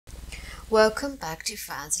Welcome back to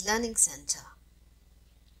Faz Learning Centre.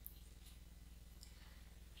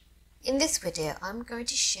 In this video, I'm going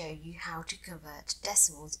to show you how to convert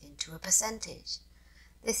decimals into a percentage.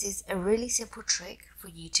 This is a really simple trick for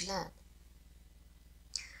you to learn.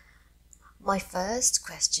 My first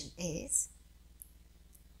question is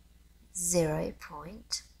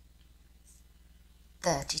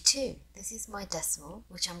 0.32. This is my decimal,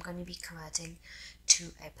 which I'm going to be converting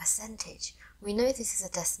to a percentage. We know this is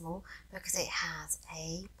a decimal because it has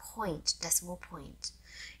a point, decimal point,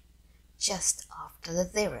 just after the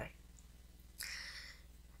 0.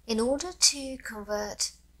 In order to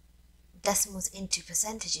convert decimals into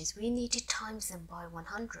percentages, we need to times them by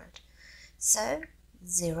 100. So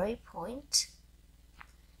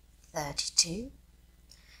 0.32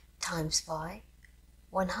 times by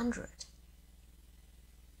 100.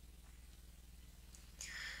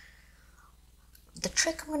 The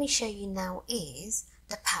trick I'm going to show you now is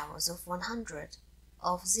the powers of 100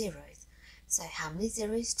 of zeros. So how many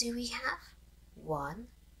zeros do we have? 1,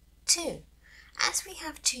 2. As we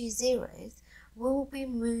have 2 zeros, we'll be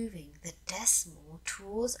moving the decimal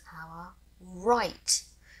towards our right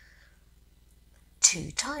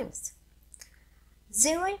 2 times.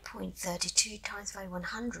 0.32 times by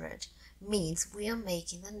 100 means we are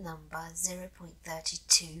making the number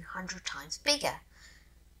 0.32 100 times bigger.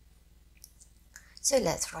 So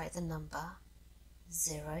let's write the number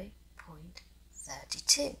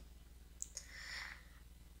 0.32.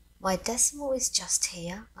 My decimal is just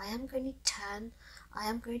here. I am going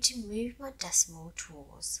to move my decimal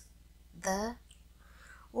towards the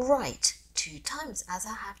right 2 times as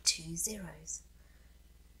I have 2 zeros.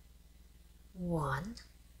 1,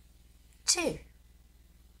 2.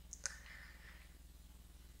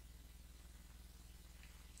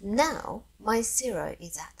 Now my 0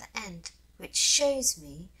 is at the end, which shows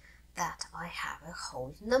me that I have a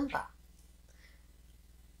whole number.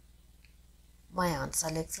 My answer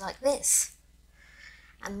looks like this.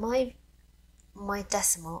 And my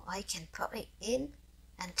decimal, I can put it in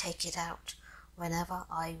and take it out whenever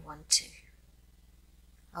I want to.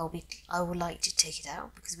 I would like to take it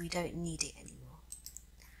out because we don't need it anymore.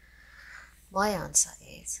 My answer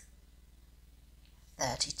is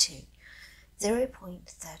 32.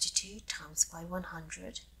 0.32 times by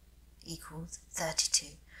 100 equals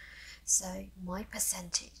 32. So my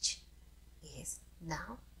percentage is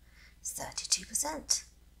now 32%.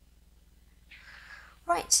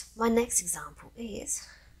 Right, my next example is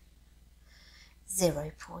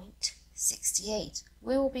 0.68.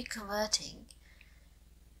 We will be converting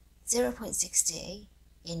 0.68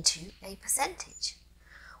 into a percentage.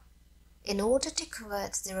 In order to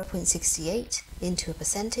convert 0.68 into a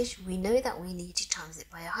percentage, we know that we need to times it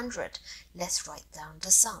by 100. Let's write down the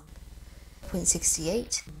sum.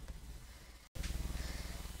 0.68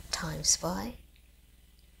 times by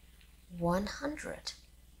 100.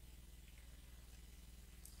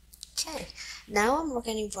 Okay, now I'm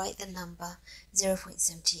going to write the number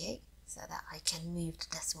 0.78 so that I can move the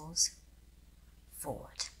decimals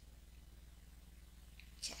forward.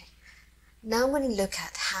 Okay, now I'm going to look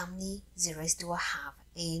at how many zeros do I have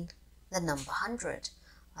in the number 100.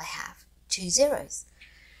 I have 2 zeros.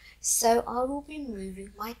 So I will be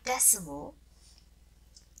moving my decimal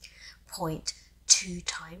point 2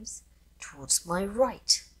 times towards my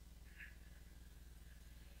right.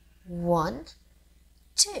 1,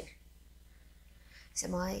 2. So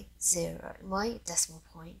my decimal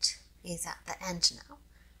point is at the end now.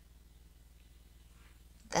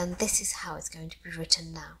 Then this is how it's going to be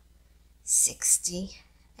written now.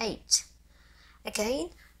 68.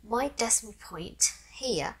 Again, my decimal point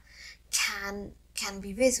here can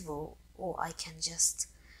be visible, or I can just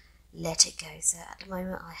let it go. So at the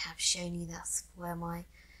moment I have shown you that's where my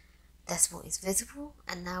decimal is visible,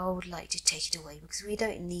 and now I would like to take it away because we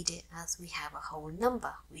don't need it as we have a whole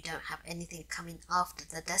number. We don't have anything coming after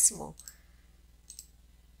the decimal.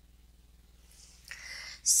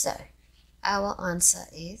 So our answer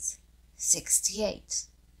is 68.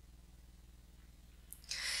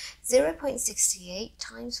 0.68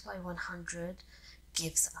 times by 100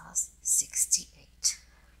 gives us 68.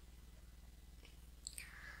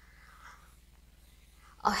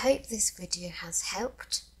 I hope this video has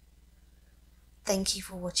helped. Thank you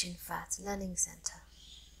for watching Faz Learning Centre.